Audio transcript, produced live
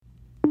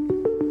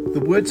The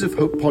Words of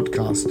Hope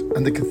podcast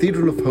and the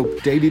Cathedral of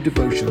Hope daily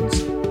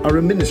devotions are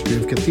a ministry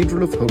of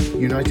Cathedral of Hope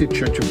United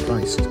Church of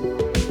Christ.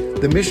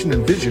 The mission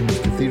and vision of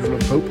Cathedral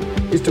of Hope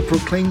is to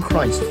proclaim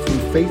Christ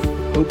through faith,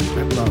 hope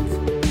and love.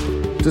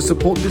 To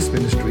support this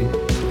ministry,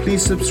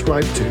 please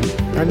subscribe to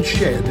and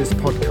share this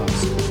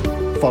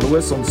podcast. Follow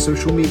us on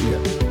social media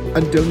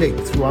and donate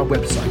through our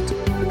website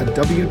at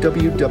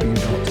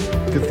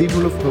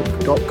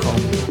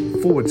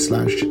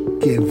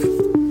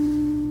www.cathedralofhope.com/give.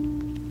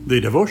 The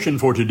devotion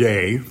for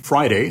today,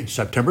 Friday,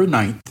 September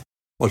 9th,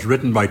 was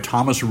written by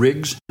Thomas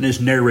Riggs and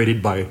is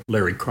narrated by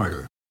Larry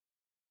Carter.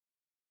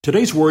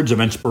 Today's words of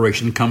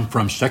inspiration come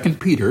from 2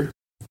 Peter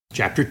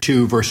chapter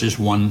 2, verses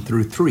 1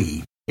 through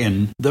 3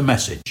 in The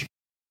Message.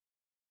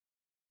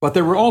 But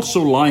there were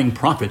also lying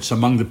prophets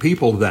among the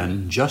people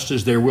then, just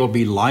as there will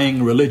be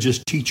lying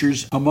religious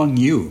teachers among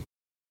you.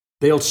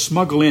 They'll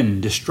smuggle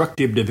in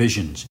destructive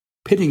divisions,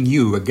 pitting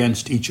you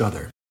against each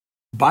other,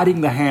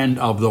 biting the hand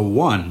of the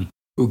one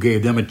who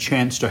gave them a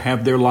chance to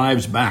have their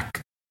lives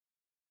back.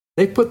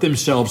 They put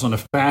themselves on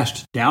a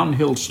fast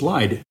downhill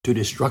slide to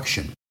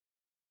destruction,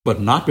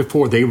 but not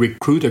before they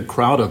recruit a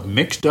crowd of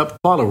mixed-up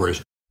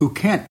followers who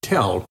can't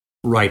tell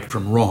right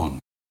from wrong.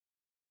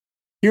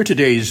 Hear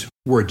today's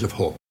words of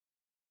hope.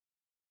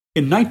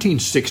 In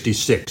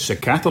 1966, a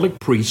Catholic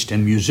priest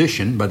and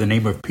musician by the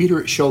name of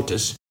Peter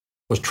Schultes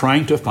was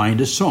trying to find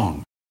a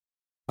song.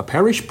 A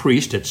parish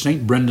priest at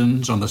St.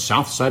 Brendan's on the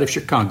south side of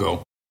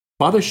Chicago,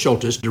 Father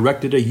Schultes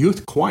directed a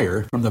youth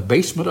choir from the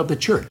basement of the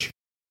church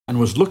and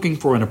was looking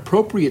for an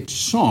appropriate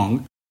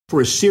song for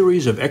a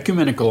series of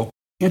ecumenical,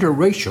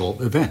 interracial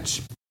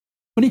events.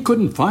 When he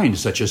couldn't find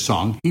such a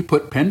song, he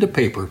put pen to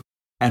paper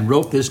and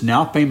wrote this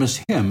now famous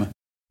hymn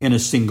in a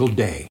single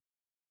day.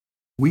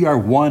 We are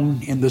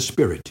one in the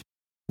Spirit.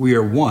 We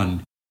are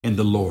one in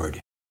the Lord.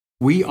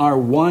 We are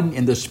one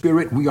in the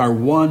Spirit. We are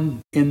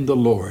one in the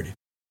Lord.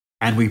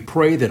 And we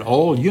pray that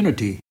all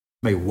unity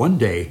may one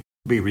day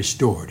be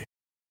restored.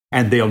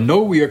 And they'll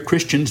know we are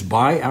Christians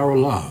by our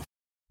love.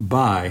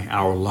 By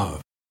our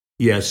love.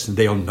 Yes,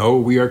 they'll know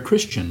we are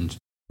Christians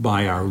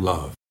by our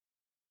love.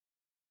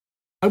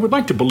 I would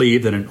like to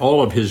believe that in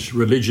all of his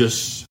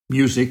religious,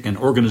 music, and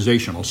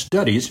organizational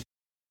studies,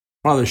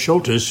 Father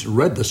Schultes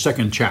read the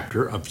second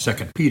chapter of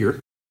 2 Peter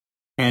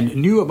and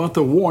knew about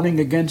the warning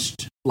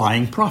against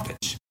lying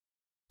prophets.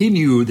 He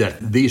knew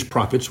that these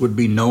prophets would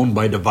be known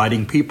by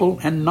dividing people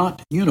and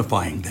not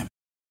unifying them.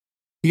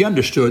 He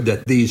understood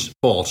that these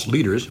false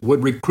leaders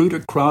would recruit a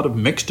crowd of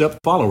mixed-up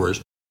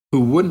followers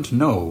who wouldn't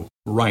know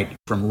right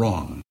from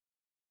wrong.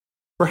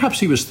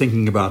 Perhaps he was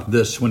thinking about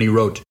this when he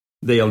wrote,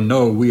 "They'll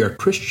know we are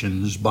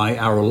Christians by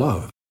our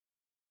love,"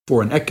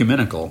 for an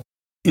ecumenical,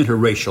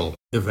 interracial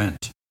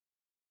event.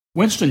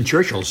 Winston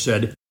Churchill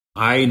said,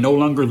 "I no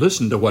longer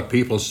listen to what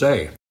people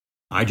say.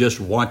 I just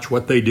watch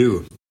what they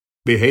do.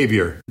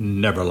 Behavior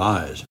never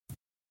lies."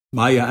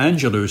 Maya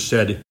Angelou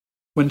said,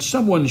 "When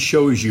someone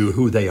shows you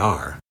who they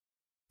are,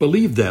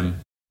 believe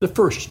them the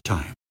first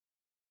time."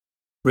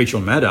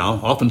 Rachel Maddow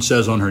often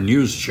says on her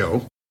news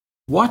show,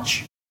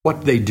 "Watch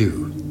what they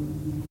do,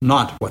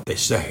 not what they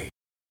say."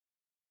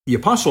 The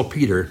Apostle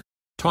Peter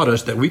taught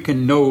us that we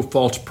can know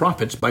false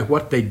prophets by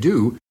what they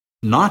do,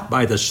 not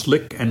by the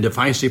slick and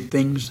divisive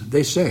things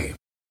they say.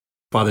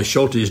 Father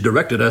Schultes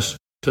directed us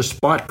to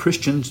spot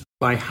Christians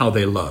by how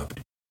they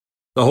loved.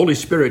 The Holy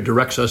Spirit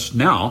directs us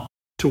now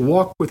to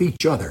walk with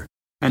each other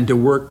and to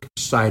work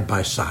side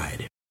by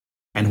side.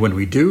 And when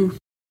we do,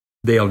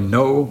 they'll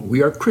know we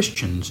are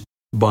Christians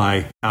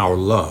by our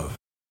love.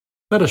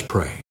 Let us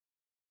pray.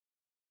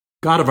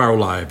 God of our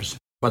lives,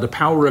 by the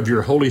power of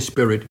your Holy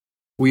Spirit,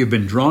 we have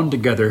been drawn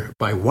together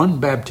by one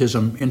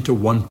baptism into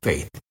one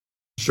faith,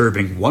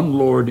 serving one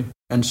Lord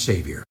and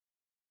Savior.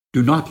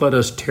 Do not let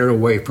us tear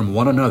away from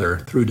one another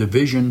through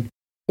division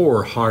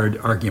or hard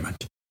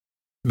argument.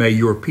 May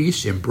your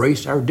peace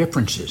embrace our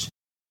differences,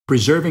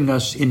 preserving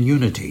us in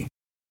unity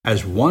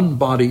as one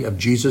body of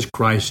Jesus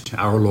Christ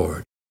our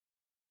Lord.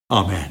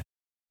 Amen.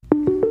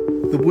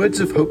 The Words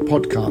of Hope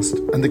podcast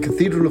and the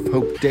Cathedral of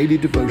Hope daily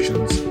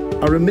devotions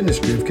are a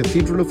ministry of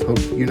Cathedral of Hope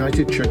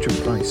United Church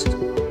of Christ.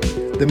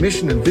 The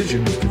mission and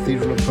vision of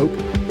Cathedral of Hope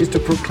is to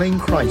proclaim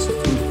Christ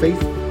through faith,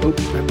 hope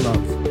and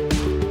love.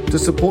 To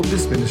support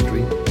this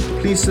ministry,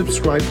 please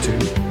subscribe to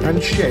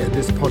and share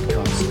this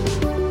podcast.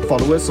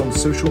 Follow us on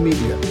social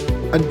media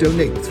and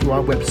donate through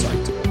our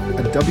website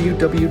at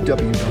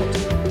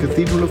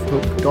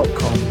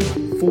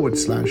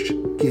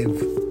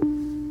www.cathedralofhope.com/give.